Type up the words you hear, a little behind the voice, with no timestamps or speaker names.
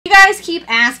guys keep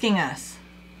asking us,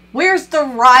 where's the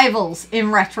rivals in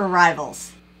Retro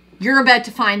Rivals? You're about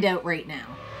to find out right now.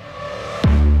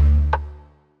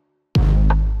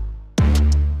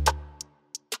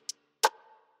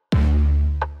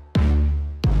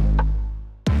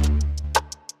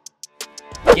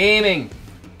 Gaming.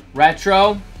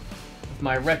 Retro. With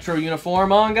my retro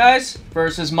uniform on, guys.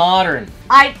 Versus modern.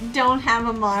 I don't have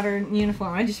a modern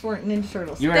uniform. I just wore Ninja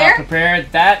Turtles. You were not prepared.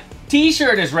 That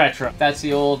t-shirt is retro. That's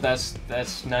the old, that's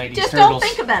 90s just Turtles. don't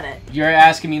think about it. You're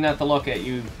asking me not to look at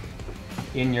you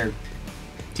in your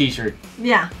t-shirt.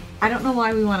 Yeah. I don't know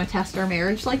why we want to test our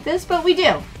marriage like this, but we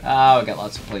do. Oh, we got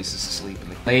lots of places to sleep.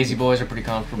 Lazy boys are pretty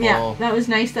comfortable. Yeah, that was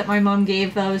nice that my mom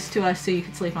gave those to us so you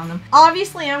could sleep on them.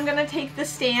 Obviously, I'm going to take the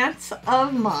stance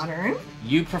of modern.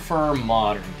 You prefer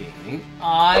modern gaming.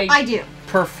 I do.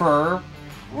 Prefer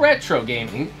retro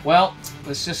gaming. Well,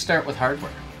 let's just start with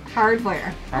hardware.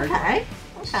 Hardware. Okay.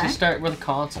 Let's just start with the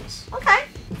consoles. Okay.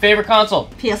 Favorite console?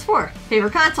 PS4.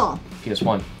 Favorite console?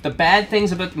 PS1. The bad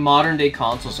things about modern day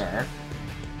consoles are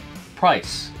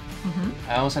price.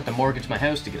 I almost have to mortgage my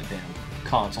house to get a damn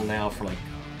console now for like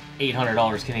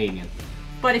 $800 Canadian.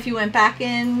 But if you went back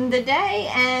in the day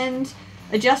and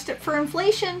adjust it for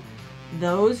inflation,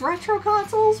 those retro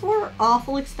consoles were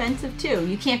awful expensive too.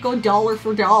 You can't go dollar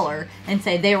for dollar and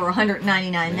say they were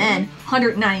 $199 then,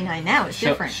 $199 now. It's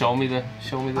different. Show me the.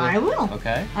 I will.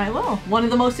 Okay. I will. One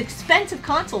of the most expensive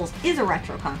consoles is a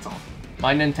retro console.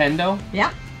 My Nintendo?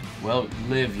 Yeah. Well,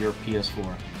 live your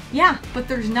PS4. Yeah, but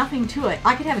there's nothing to it.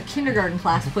 I could have a kindergarten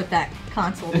class put that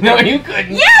console together. No, you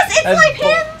couldn't. Yes, it's like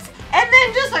pins, and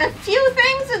then just a few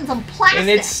things and some plastic. And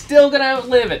it's still gonna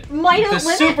outlive it. Might outlive it.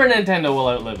 The Super Nintendo will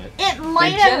outlive it. It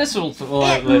might. The Genesis will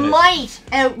outlive it. It might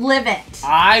outlive it.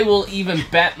 I will even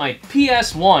bet my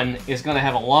PS1 is gonna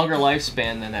have a longer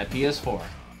lifespan than that PS4.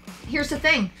 Here's the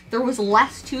thing: there was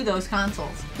less to those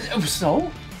consoles. So?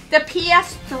 The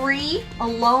PS3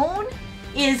 alone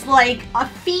is like a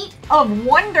feat of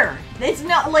wonder. It's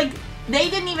not like they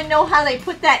didn't even know how they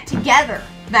put that together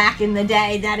back in the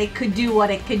day that it could do what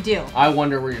it could do. I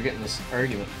wonder where you're getting this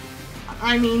argument.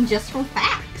 I mean, just from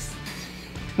facts.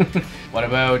 What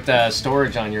about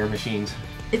storage on your machines?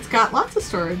 It's got lots of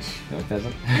storage. No, it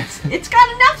doesn't. It's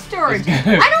got enough storage.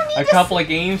 I don't need a couple of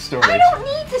game storage. I don't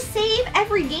need to save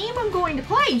every game I'm going to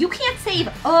play. You can't save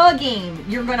a game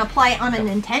you're going to play on a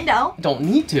Nintendo. Don't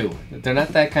need to. They're not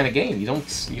that kind of game. You don't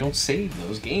save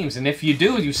those games, and if you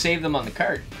do, you save them on the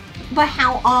cart. But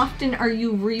how often are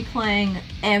you replaying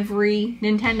every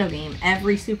Nintendo game,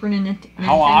 every Super Nintendo?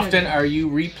 How often are you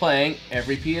replaying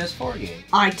every PS4 game?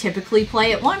 I typically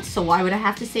play it once, so why would I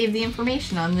have to save the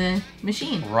information on the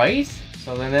machine? Right?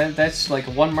 So then that's like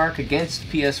one mark against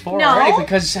PS4, no, right?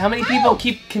 Because how many people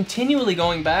keep continually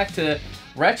going back to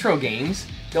retro games?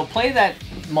 They'll play that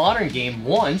modern game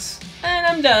once, and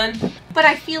I'm done. But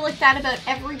I feel like that about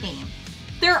every game.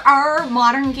 There are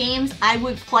modern games I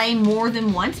would play more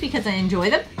than once because I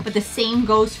enjoy them, but the same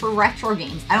goes for retro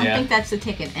games. I don't think that's a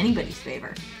tick in anybody's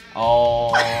favor.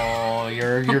 Oh,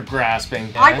 you're grasping.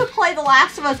 Yeah? I could play The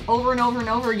Last of Us over and over and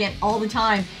over again all the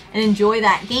time and enjoy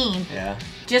that game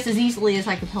just as easily as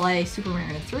I could play Super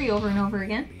Mario 3 over and over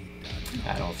again.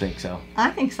 I don't think so. I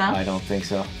think so. I don't think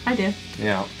so. I do.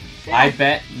 Yeah. I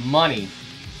bet money.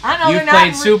 I know you've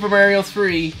played Super Mario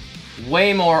 3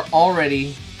 way more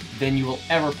already than you will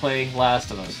ever play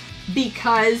Last of Us.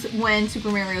 Because when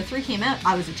Super Mario 3 came out,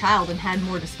 I was a child and had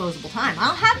more disposable time. I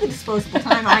don't have the disposable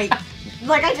time. I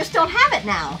just don't have it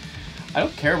now. I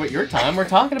don't care about your time. We're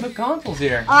talking about consoles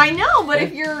here. I know, but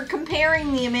if you're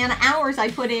comparing the amount of hours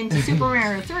I put into Super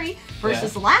Mario 3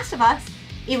 versus The Last of Us,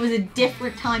 it was a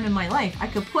different time in my life. I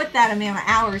could put that amount of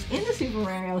hours into Super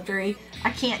Mario 3.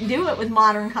 I can't do it with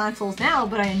modern consoles now,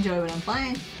 but I enjoy what I'm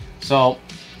playing. So,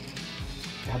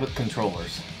 how about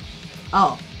controllers?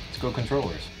 Oh. Let's go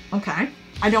controllers. Okay.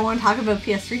 I don't want to talk about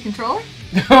PS3 controller.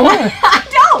 No. I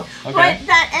don't. Okay. But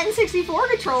that N64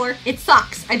 controller, it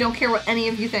sucks. I don't care what any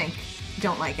of you think.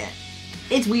 Don't like it.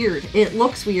 It's weird. It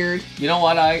looks weird. You know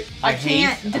what I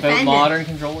hate about modern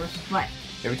controllers? What?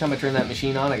 Every time I turn that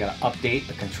machine on, I gotta update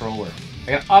the controller.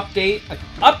 I gotta update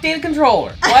a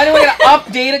controller. Why do I gotta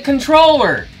update a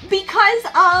controller? Because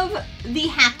of the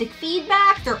haptic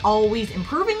feedback, they're always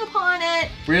improving upon it.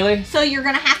 Really? So you're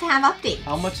gonna have to have updates.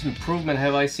 How much improvement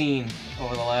have I seen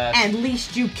over the last... At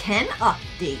least you can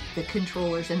update the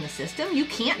controllers in the system. You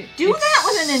can't do that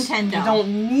with a Nintendo. You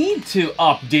don't need to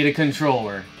update a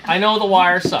controller. I know the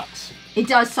wire sucks. It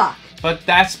does suck. But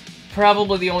that's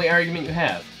probably the only argument you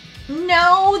have.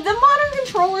 No, the modern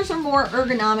controllers are more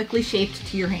ergonomically shaped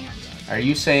to your hand. Are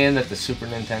you saying that the Super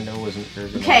Nintendo wasn't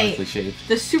ergonomically shaped?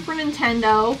 The Super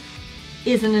Nintendo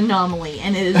is an anomaly,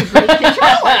 and it is a great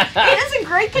controller. It is a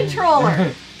great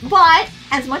controller. But,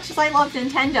 as much as I love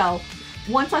Nintendo,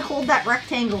 once I hold that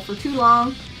rectangle for too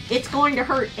long, it's going to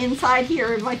hurt inside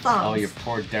here in my thumbs. Oh, your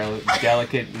poor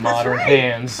delicate modern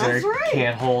hands that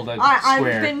can't hold a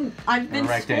square. I've been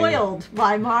spoiled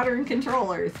by modern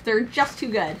controllers. They're just too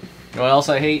good. You know what else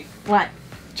I hate? What?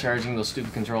 Charging those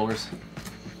stupid controllers.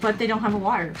 But they don't have a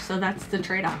wire, so that's the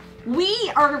trade-off.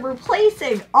 We are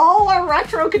replacing all our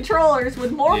retro controllers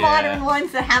with more modern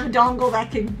ones that have a dongle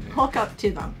that can hook up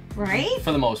to them, right?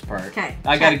 For the most part. Okay.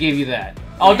 I gotta give you that.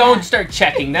 Oh, don't start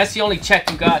checking. That's the only check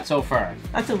you got so far.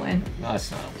 That's a win. No,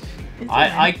 that's not a win.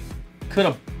 I could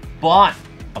have bought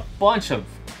a bunch of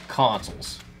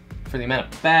consoles for the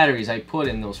amount of batteries I put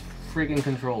in those friggin'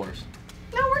 controllers.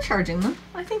 No, we're charging them.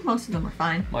 I think most of them are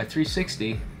fine. My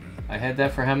 360, I had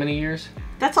that for how many years?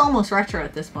 That's almost retro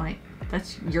at this point.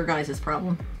 That's your guys'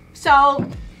 problem. So,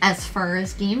 as far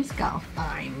as games go,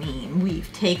 I mean,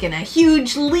 we've taken a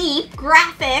huge leap.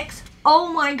 Graphics,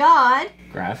 oh my god.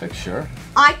 Graphics, sure.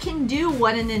 I can do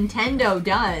what a Nintendo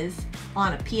does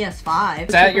on a PS5.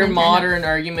 Is that your modern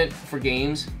argument for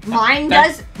games? Mine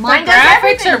does graphics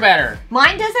everything. Are better.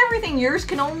 Mine does everything. Yours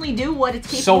can only do what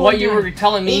it's capable of doing. So what you were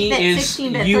telling me is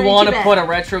you want to 32-bit. put a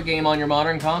retro game on your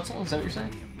modern console? Is that what you're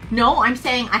saying? No, I'm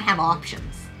saying I have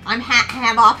options. I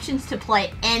have options to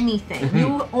play anything.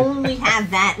 You only have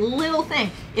that little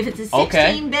thing. If it's a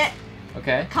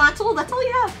 16-bit console, that's all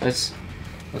you have. Let's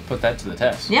put that to the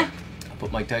test. Yeah. I'll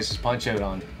put Mike Tyson's Punch-Out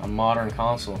on a modern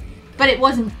console. But it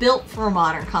wasn't built for a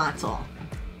modern console.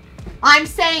 I'm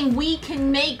saying we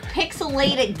can make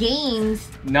pixelated games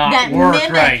that work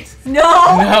mimic. right.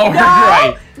 No,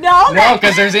 No,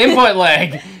 because there's input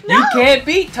lag. You can't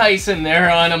beat Tyson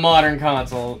there on a modern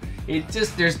console. It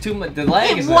just, there's too much, the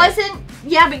lag is there. It wasn't,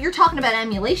 yeah, but you're talking about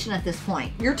emulation at this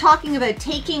point. You're talking about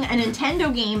taking a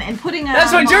Nintendo game and putting it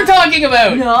That's on what you're talking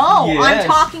about! No, yes. I'm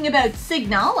talking about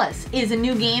Signalis is a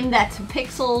new game that's a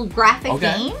pixel graphic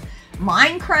game.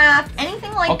 Minecraft,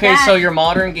 anything like that. Okay, so your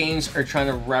modern games are trying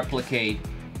to replicate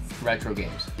retro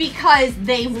games. Because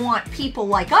they want people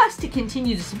like us to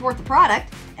continue to support the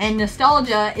product, and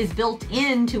nostalgia is built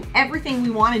into everything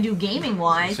we want to do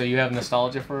gaming-wise. So you have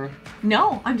nostalgia for?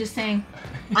 No, I'm just saying,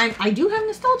 I do have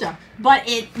nostalgia, but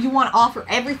you want to offer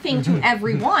everything to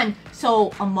everyone,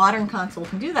 so a modern console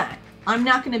can do that. I'm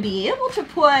not going to be able to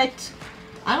put,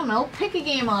 I don't know, pick a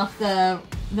game off the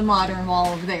modern wall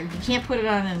over there. You can't put it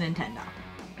on a Nintendo.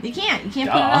 You can't put it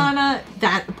on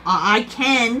I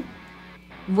can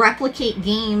replicate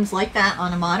games like that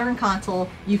on a modern console.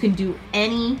 You can do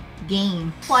any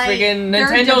game. Friggin'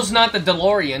 Nintendo's not the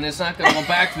DeLorean. It's not gonna go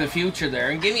back to the future there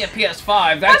and give me a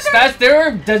PS5.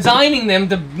 They're designing them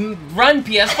to run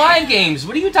PS5 games.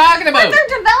 What are you talking about? But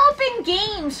they're developing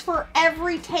games for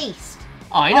every taste.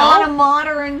 I know. On a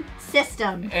modern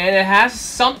system. And it has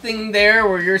something there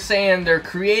where you're saying they're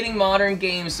creating modern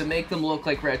games to make them look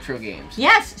like retro games.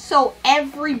 Yes, so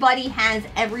everybody has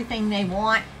everything they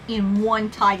want in one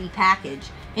tidy package.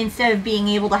 Instead of being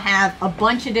able to have a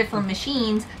bunch of different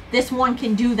machines, this one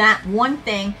can do that one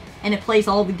thing and it plays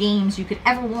all the games you could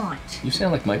ever want. You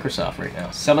sound like Microsoft right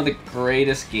now. Some of the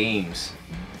greatest games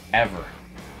ever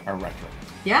are retro.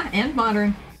 Yeah, and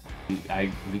modern.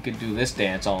 We could do this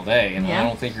dance all day, and I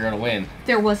don't think you're going to win.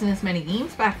 There wasn't as many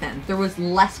games back then. There was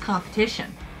less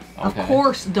competition. Okay. Of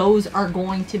course, those are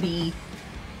going to be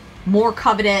more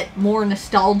coveted, more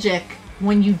nostalgic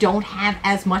when you don't have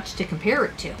as much to compare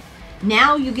it to.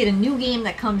 Now you get a new game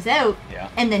that comes out,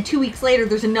 and then 2 weeks later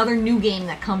there's another new game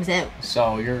that comes out.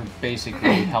 So you're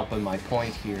basically helping my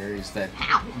point here is that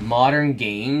modern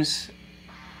games,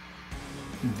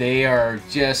 they are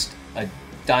just a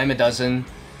dime a dozen.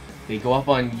 They go up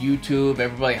on YouTube,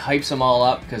 everybody hypes them all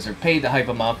up because they're paid to hype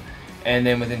them up, and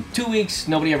then within 2 weeks,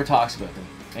 nobody ever talks about them.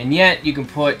 And yet, you can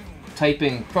type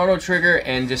in Chrono Trigger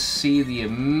and just see the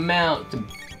amount, the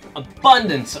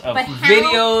abundance of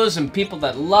videos and people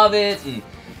that love it,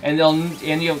 and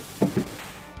you'll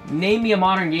name me a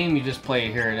modern game you just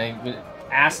played here, and I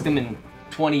ask them in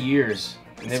 20 years.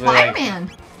 Spider-Man.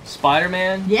 Like,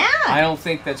 Spider-Man? Yeah. I don't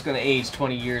think that's going to age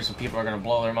 20 years and people are going to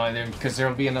blow their mind there because there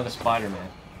will be another Spider-Man.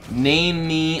 Name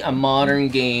me a modern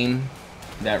game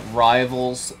that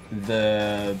rivals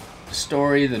the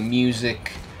story, the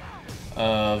music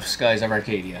of Skies of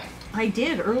Arcadia. I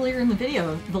did earlier in the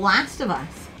video. The Last of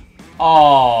Us.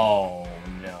 Oh,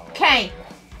 no. Okay.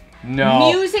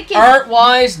 No. Music is...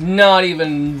 Art-wise, not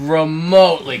even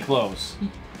remotely close.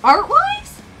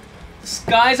 Art-wise?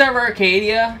 Skies of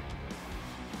Arcadia,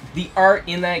 the art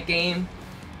in that game,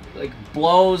 like,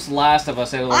 blows Last of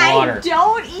Us out of the water. I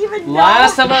don't even know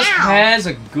Last of Us has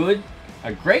a good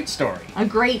A great story. A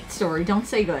great story. Don't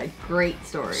say good. Great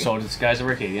story. So did Skies of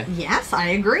Arcadia. Yes, I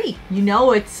agree. You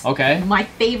know it's okay. my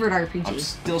favorite RPG. I'm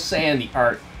still saying the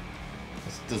art.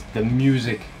 It's just the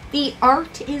music. The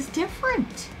art is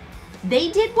different. They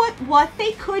did what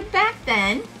they could back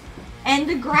then, and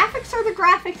the graphics are the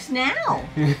graphics now.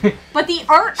 But the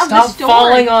art of the story... Stop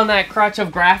falling on that crutch of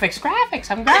graphics.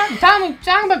 Graphics. I'm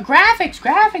talking about graphics.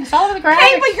 Graphics. All of the graphics.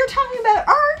 Hey, but you're talking about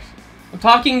art. I'm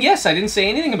talking, yes, I didn't say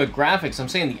anything about graphics. I'm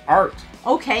saying the art.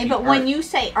 Okay, but when you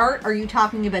say art, are you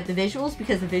talking about the visuals?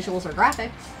 Because the visuals are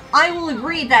graphics. I will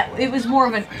agree that it was more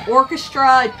of an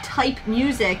orchestra-type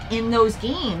music in those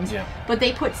games. Yeah. But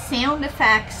they put sound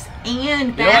effects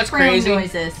and background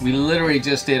noises. We literally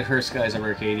just did her Skies of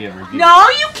Arcadia review. No,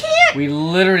 you can't! We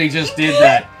literally just did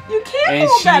that. You can't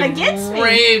hold that against me. And she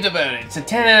raved about it. It's a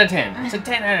 10 out of 10. It's a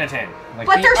 10 out of 10. Like,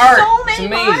 but there's art, so many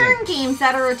modern games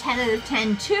that are a 10 out of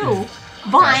 10 too.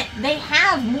 But they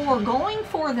have more going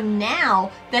for them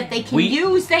now that they can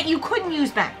use that you couldn't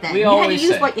use back then. You had to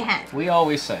use what you had. We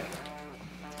always say.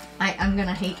 I'm going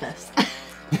to hate this.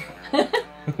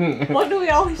 What do we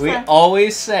always say? We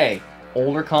always say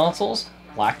older consoles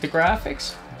lack the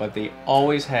graphics, but they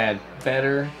always had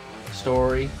better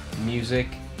story, music,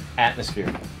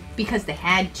 atmosphere. Because they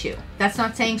had to. That's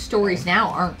not saying stories now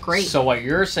aren't great. So what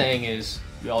you're saying is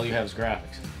all you have is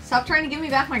graphics. Stop trying to give me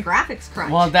back my graphics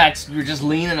crunch. Well, you're just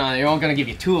leaning on it. You're only going to give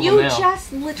you 2 of them now. You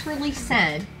just literally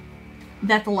said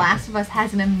that The Last of Us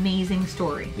has an amazing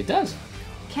story. It does.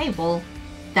 Okay, well,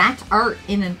 that's art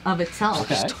in and of itself.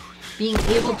 Okay. Being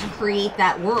able to create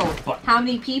that world. But how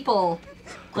many people,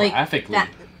 like, graphically, that...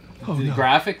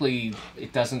 Graphically,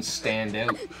 it doesn't stand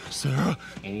out. Sarah?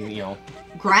 And, you know...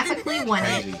 Graphically,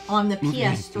 when on the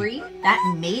PS3,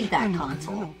 that made that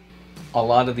console. A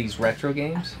lot of these retro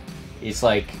games... It's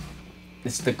like,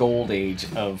 it's the gold age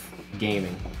of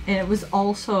gaming. And it was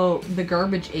also the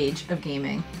garbage age of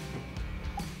gaming.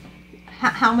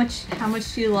 How much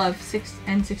do you love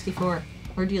N64?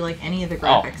 Or do you like any of the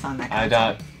graphics on that console? I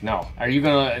don't, no. Are you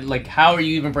gonna, like, how are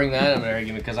you even bringing that up in an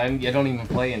argument? Because I don't even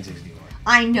play N64.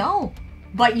 I know.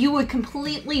 But you would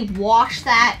completely wipe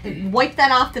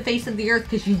that off the face of the earth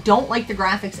because you don't like the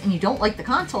graphics and you don't like the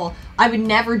console. I would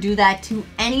never do that to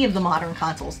any of the modern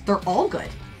consoles. They're all good.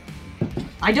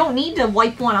 I don't need to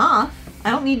wipe one off.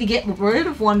 I don't need to get rid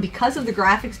of one because of the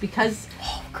graphics, because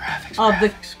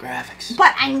graphics.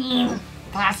 But I mean,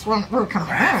 that's what we're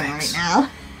comparing right now.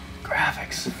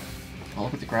 Graphics. All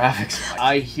of the graphics.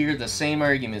 I hear the same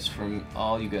arguments from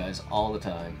all you guys all the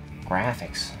time.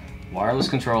 Graphics. Wireless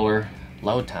controller.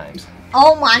 Load times.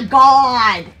 Oh my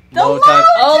god! The load times.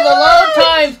 Oh, the load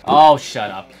times! Oh,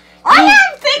 shut up. I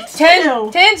have things to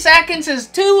do. 10 seconds is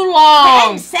too long.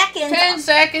 10 seconds. 10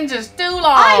 seconds is too long.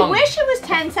 I wish it was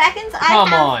 10 seconds. I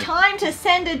have time to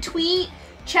send a tweet,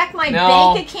 check my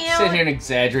bank account. Sit here and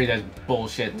exaggerate that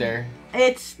bullshit there.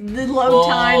 It's the load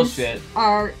times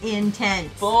are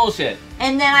intense. Bullshit.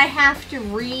 And then I have to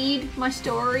read my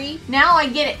story. Now I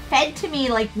get it fed to me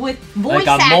like with voice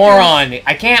actors. Like a moron.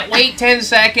 I can't wait 10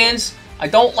 seconds. I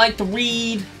don't like to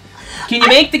read. Can you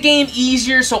make the game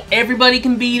easier so everybody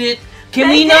can beat it? Can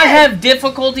we not have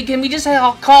difficulty? Can we just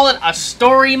call it a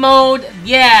story mode?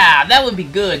 Yeah, that would be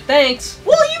good. Thanks.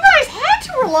 Well, you guys had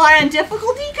to rely on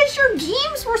difficulty because your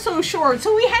games were so short,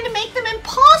 so we had to make them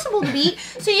impossible to beat,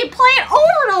 so you play it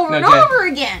over and over and over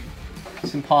again.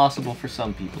 It's impossible for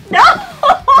some people. No!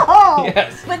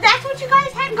 Yes. But that's what you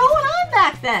guys had going on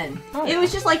back then. Oh, yeah. It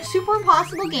was just like super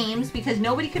impossible games because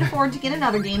nobody could afford to get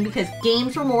another game because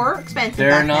games were more expensive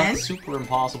back then. They're not super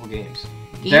impossible games.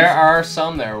 There are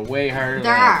some that are way harder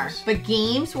than others. But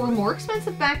games were more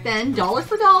expensive back then, dollar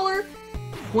for dollar.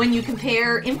 When you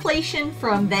compare inflation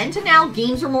from then to now,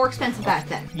 games were more expensive back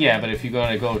then. Yeah, but if you're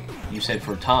going to go, you said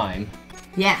for time.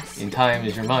 Yes. And time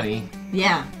is your money.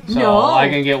 Yeah. So I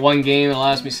can get one game that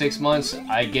lasts me 6 months.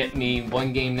 I get me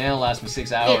one game now lasts me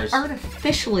 6 hours. It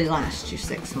artificially lasts you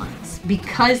 6 months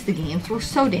because the games were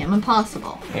so damn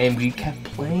impossible. And we kept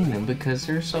playing them because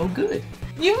they're so good.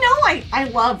 You know I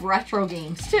love retro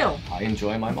games too. I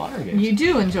enjoy my modern games. You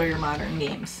do enjoy your modern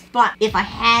games. But if I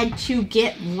had to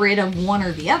get rid of one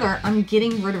or the other, I'm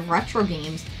getting rid of retro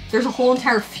games. There's a whole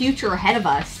entire future ahead of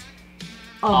us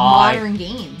of modern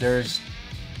games.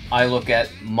 I look at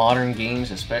modern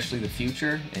games, especially the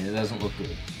future, and it doesn't look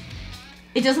good.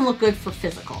 It doesn't look good for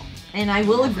physical. And I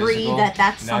will agree that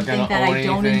that's something that I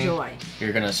don't enjoy.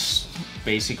 You're going to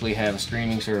basically have a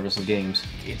streaming service of games.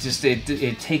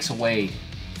 It takes away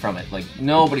from it. Like,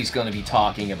 nobody's going to be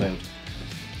talking about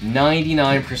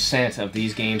 99% of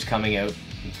these games coming out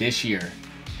this year.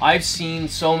 I've seen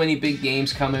so many big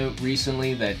games come out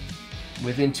recently that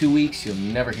within 2 weeks, you'll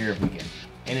never hear of them again.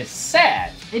 And it's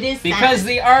sad. It is because sad.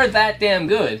 they are that damn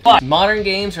good. But modern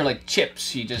games are like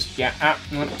chips. You just give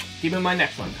me my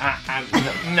next one.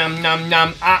 Nom nom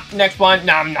nom. Next one.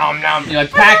 Nom nom nom. You're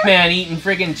like Pac-Man eating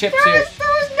friggin' chips here.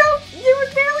 There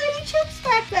was barely any chips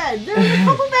back then. There was a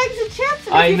couple bags of chips.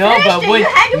 And I know,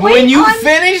 but when you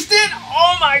finished it,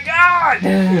 oh my god!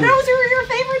 Those were your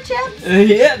favorite chips.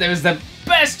 Yeah, that was the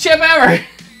best chip ever.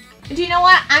 Do you know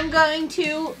what? I'm going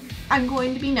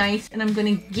to be nice, and I'm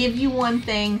going to give you one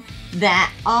thing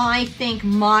that I think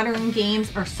modern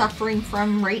games are suffering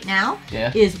from right now.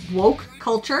 Yeah. Is woke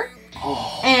culture.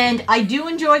 Oh. And I do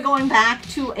enjoy going back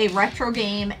to a retro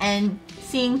game and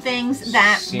seeing things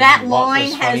that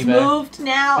line has moved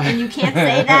now, and you can't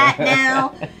say that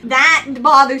now. That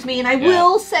bothers me, and I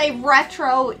will say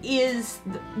retro is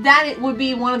that it would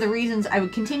be one of the reasons I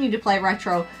would continue to play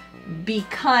retro,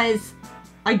 because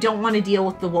I don't want to deal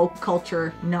with the woke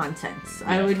culture nonsense.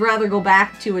 Yeah. I would rather go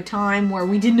back to a time where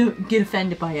we didn't get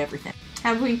offended by everything.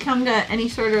 Have we come to any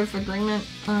sort of agreement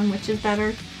on which is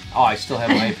better? Oh, I still have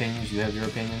my opinions. You have your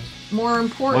opinions? More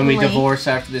importantly... When we divorce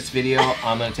after this video,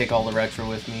 I'm going to take all the retro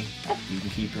with me. You can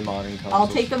keep your modern consoles. I'll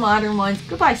take the modern ones.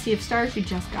 Goodbye, Sea of Stars. You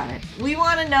just got it. We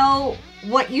want to know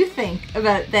what you think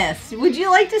about this. Would you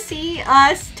like to see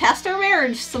us test our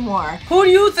marriage some more? Who do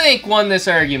you think won this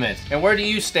argument? And where do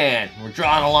you stand? We're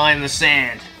drawing a line in the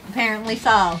sand. Apparently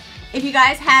so. If you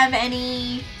guys have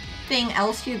anything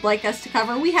else you'd like us to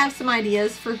cover, we have some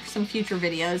ideas for some future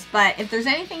videos, but if there's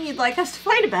anything you'd like us to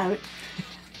fight about,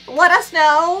 let us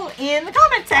know in the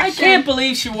comment section. I can't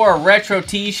believe she wore a retro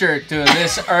t-shirt to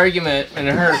this argument and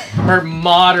her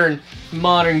modern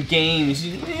games.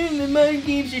 The modern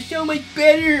games are so much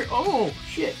better. Oh,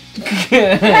 shit.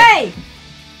 Hey!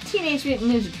 Teenage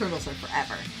Mutant Ninja Turtles are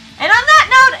forever. And on that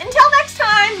note, until next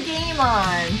time, game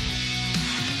on!